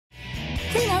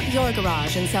your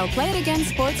garage and sell Play It Again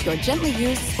Sports, your gently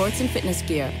used sports and fitness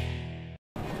gear.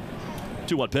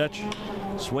 2-1 pitch.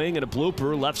 Swing and a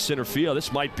blooper, left center field.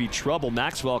 This might be trouble.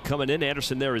 Maxwell coming in.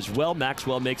 Anderson there as well.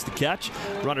 Maxwell makes the catch.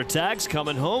 Runner tags,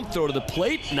 coming home. Throw to the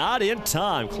plate. Not in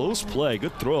time. Close play.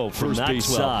 Good throw from Maxwell.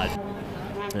 Side.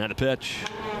 And a pitch.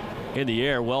 In the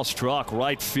air, well struck,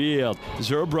 right field.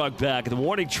 Zerbrug back. The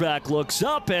warning track looks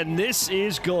up, and this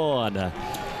is gone.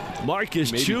 Marcus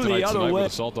Chu the other way. The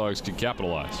Saltdogs can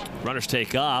capitalize. Runners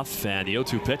take off, and the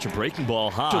 0-2 pitch, a breaking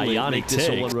ball high. Yannick this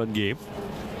a one-run game.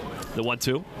 The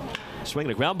 1-2.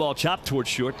 Swinging a ground ball, chopped towards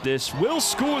short. This will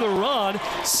score the run.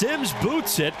 Sims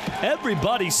boots it.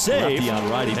 Everybody safe. Lefty on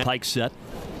righty. Pike set.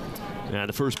 And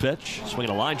the first pitch,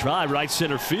 swinging a line drive, right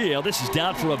center field. This is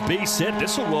down for a base hit.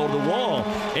 This will roll to the wall.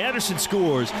 Anderson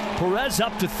scores. Perez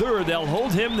up to third. They'll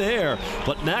hold him there.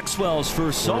 But Maxwell's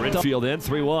first infield in,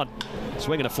 3-1.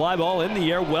 Swinging a fly ball in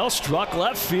the air, well struck,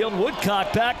 left field.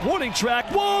 Woodcock back, warning track.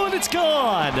 Whoa, and it's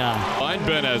gone. Fine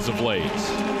Ben as of late.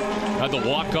 Had the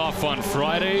walk-off on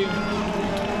Friday.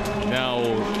 Now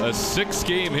a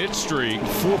 6-game hit streak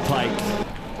for Pike.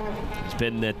 It's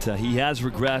been that he has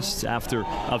regressed after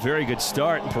a very good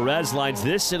start. And Perez lines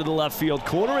this into the left field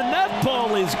corner, and that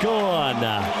ball is gone.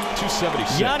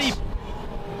 276. Yanni.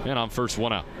 And on first,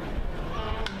 1 out.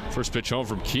 First pitch home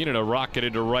from Keenan, a rocket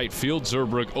into right field.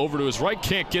 Zerbrug over to his right,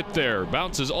 can't get there.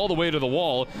 Bounces all the way to the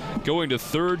wall, going to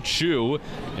third. Chu,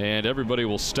 and everybody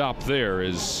will stop there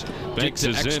as Banks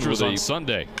is in with a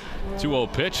Sunday.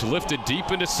 2-0 pitch, lifted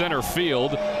deep into center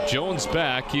field. Jones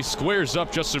back, he squares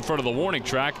up just in front of the warning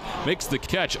track, makes the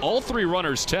catch. All 3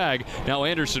 runners tag. Now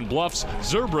Anderson bluffs.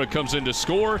 Zerbrug comes in to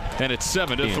score, and it's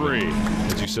 7-3.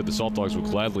 As you said, the Saltdogs would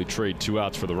gladly trade 2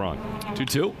 outs for the run.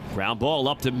 2-2. Ground ball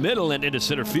up the middle and into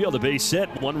center field. The base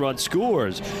hit. 1 run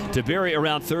scores. DeBerry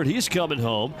around third. He's coming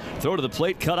home. Throw to the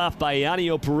plate, cut off by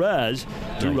Yanio Perez.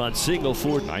 2-run single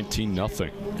for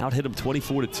 19-0. Out hit him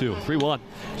 24-2. 3-1.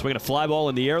 Swinging a fly ball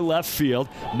in the air, left field.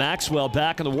 Maxwell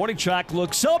back on the warning track,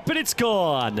 looks up, and it's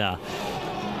gone.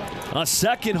 A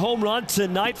second home run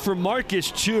tonight for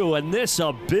Marcus Chu, and this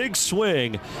a big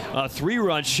swing. A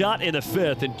 3-run shot in the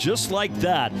 5th, and just like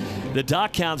that, the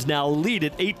Dockhounds now lead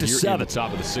it 8-7. You're in the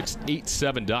top of the 6th,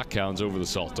 8-7 Dockhounds over the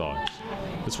Saltdogs.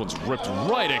 This one's ripped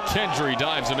right at Kendry,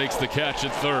 dives and makes the catch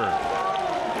at third.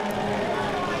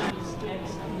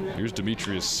 Here's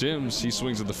Demetrius Sims. He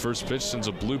swings at the first pitch, sends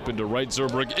a bloop into right.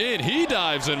 Zerbrug in. He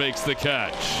dives and makes the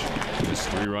catch. This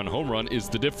 3-run home run is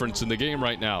the difference in the game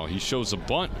right now. He shows a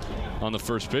bunt on the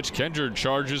first pitch. Kendrick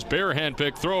charges. Bare hand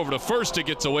pick. Throw over to first. It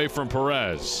gets away from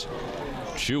Perez.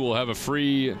 Chu will have a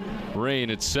free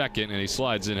rein at second, and he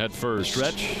slides in head first.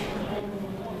 Stretch.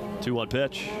 2-1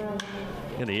 pitch.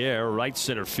 In the air, right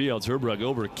center field. Zerbrug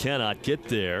over, cannot get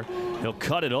there. He'll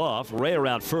cut it off. Ray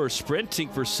around first, sprinting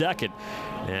for second.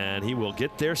 And he will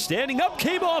get there. Standing up,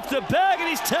 came off the bag, and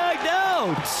he's tagged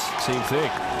out. Same thing.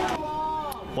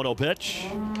 1-0 pitch.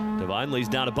 Devine lays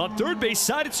down a bunt. Third base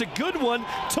side, it's a good one.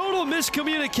 Total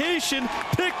miscommunication.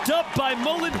 Picked up by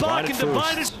Mullenbach, and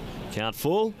Devine is count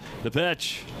full. The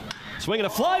pitch. Swinging a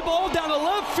fly ball down the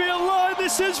left field line.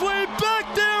 This is way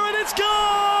back there, and it's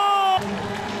gone!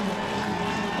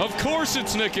 Of course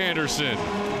it's Nick Anderson.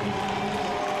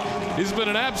 He's been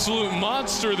an absolute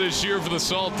monster this year for the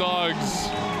Saltdogs.